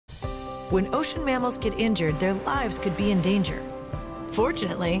When ocean mammals get injured, their lives could be in danger.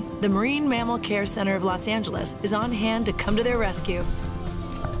 Fortunately, the Marine Mammal Care Center of Los Angeles is on hand to come to their rescue.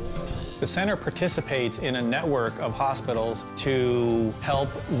 The center participates in a network of hospitals to help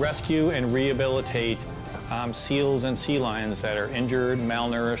rescue and rehabilitate seals and sea lions that are injured,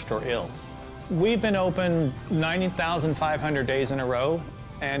 malnourished, or ill. We've been open 90,500 days in a row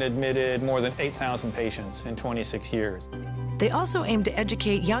and admitted more than 8,000 patients in 26 years. They also aim to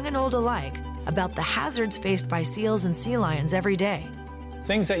educate young and old alike about the hazards faced by seals and sea lions every day.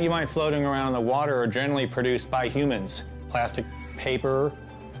 Things that you might floating around in the water are generally produced by humans. Plastic, paper,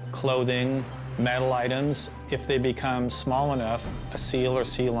 clothing, metal items. If they become small enough, a seal or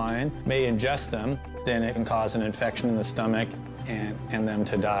sea lion may ingest them, then it can cause an infection in the stomach and them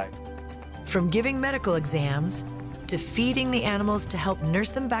to die. From giving medical exams to feeding the animals to help nurse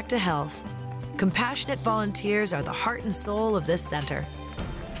them back to health, compassionate volunteers are the heart and soul of this center.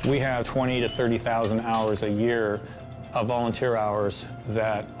 We have 20 to 30,000 hours a year of volunteer hours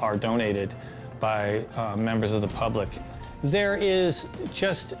that are donated by members of the public. There is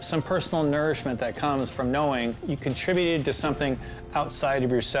just some personal nourishment that comes from knowing you contributed to something outside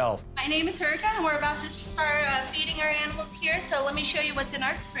of yourself. My name is Hurricane, and we're about to start feeding our animals here, so let me show you what's in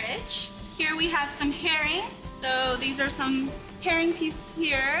our fridge. Here we have some herring. So these are some herring pieces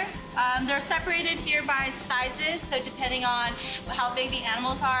here. They're separated here by sizes, so depending on how big the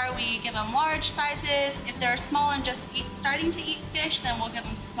animals are, we give them large sizes. If they're small and just starting to eat fish, then we'll give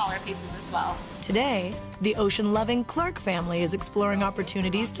them smaller pieces as well. Today, the ocean-loving Clark family is exploring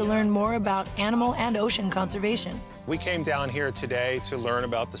opportunities to learn more about animal and ocean conservation. We came down here today to learn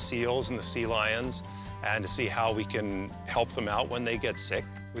about the seals and the sea lions and to see how we can help them out when they get sick.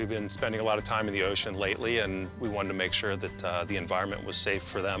 We've been spending a lot of time in the ocean lately, and we wanted to make sure that the environment was safe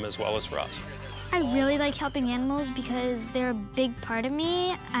for them as well as for us. I really like helping animals because they're a big part of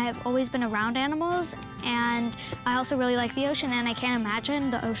me. I've always been around animals, and I also really like the ocean, and I can't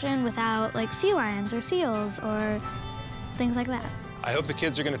imagine the ocean without like sea lions or seals or things like that. I hope the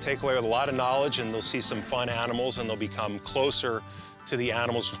kids are going to take away with a lot of knowledge, and they'll see some fun animals, and they'll become closer to the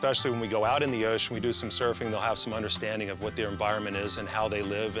animals, especially when we go out in the ocean, we do some surfing, they'll have some understanding of what their environment is and how they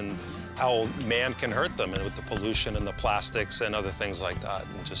live and how man can hurt them, and with the pollution and the plastics and other things like that,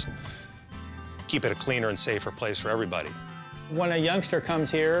 and just keep it a cleaner and safer place for everybody. When a youngster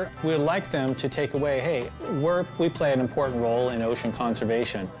comes here, we'd like them to take away, hey, we play an important role in ocean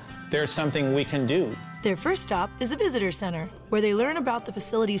conservation. There's something we can do. Their first stop is the Visitor Center, where they learn about the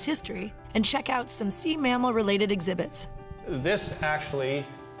facility's history and check out some sea mammal-related exhibits. This actually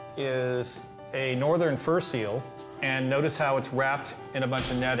is a northern fur seal, and notice how it's wrapped in a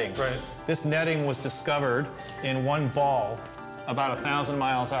bunch of netting. Right. This netting was discovered in one ball about 1,000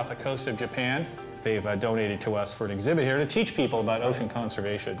 miles off the coast of Japan. They've donated to us for an exhibit here to teach people about ocean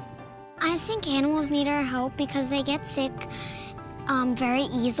conservation. I think animals need our help because they get sick very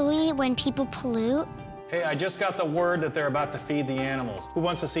easily when people pollute. Hey, I just got the word that they're about to feed the animals. Who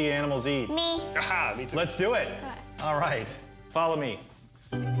wants to see animals eat? Me. Aha, me too. Let's do it. All right, follow me.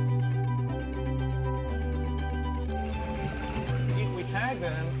 We tag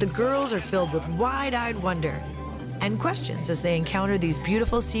them. The girls are filled with wide-eyed wonder and questions as they encounter these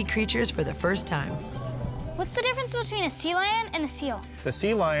beautiful sea creatures for the first time. What's the difference between a sea lion and a seal? The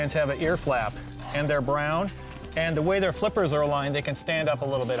sea lions have an ear flap, and they're brown, and the way their flippers are aligned, they can stand up a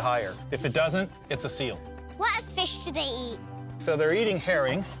little bit higher. If it doesn't, it's a seal. What fish do they eat? So they're eating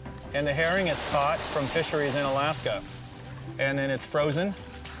herring, and the herring is caught from fisheries in Alaska. And then it's frozen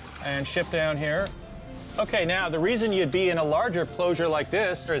and shipped down here. Okay, now the reason you'd be in a larger enclosure like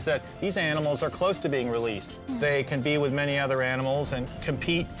this is that these animals are close to being released. They can be with many other animals and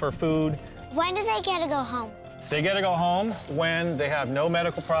compete for food. When do they get to go home? They get to go home when they have no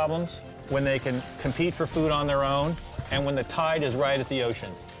medical problems, when they can compete for food on their own, and when the tide is right at the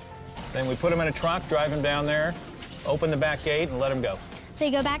ocean. Then we put them in a truck, drive them down there, open the back gate, and let them go. They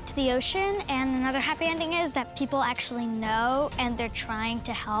go back to the ocean, and another happy ending is that people actually know and they're trying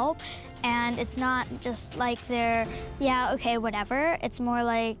to help. And it's not just like they're, yeah, okay, whatever. It's more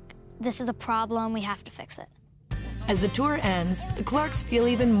like, this is a problem, we have to fix it. As the tour ends, the Clarks feel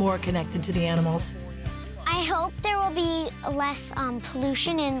even more connected to the animals. I hope there will be less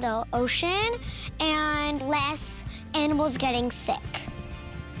pollution in the ocean and less animals getting sick.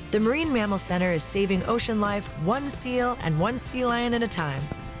 The Marine Mammal Center is saving ocean life one seal and one sea lion at a time,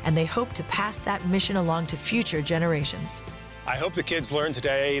 and they hope to pass that mission along to future generations. I hope the kids learn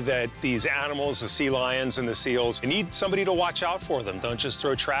today that these animals, the sea lions and the seals, you need somebody to watch out for them. Don't just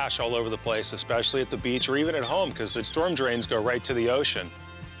throw trash all over the place, especially at the beach or even at home, because the storm drains go right to the ocean.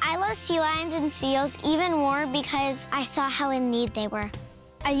 I love sea lions and seals even more because I saw how in need they were.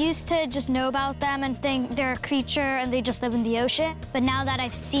 I used to just know about them and think they're a creature and they just live in the ocean. But now that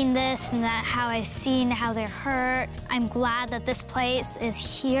I've seen this and how I've seen how they're hurt, I'm glad that this place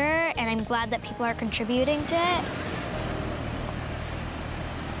is here and I'm glad that people are contributing to it.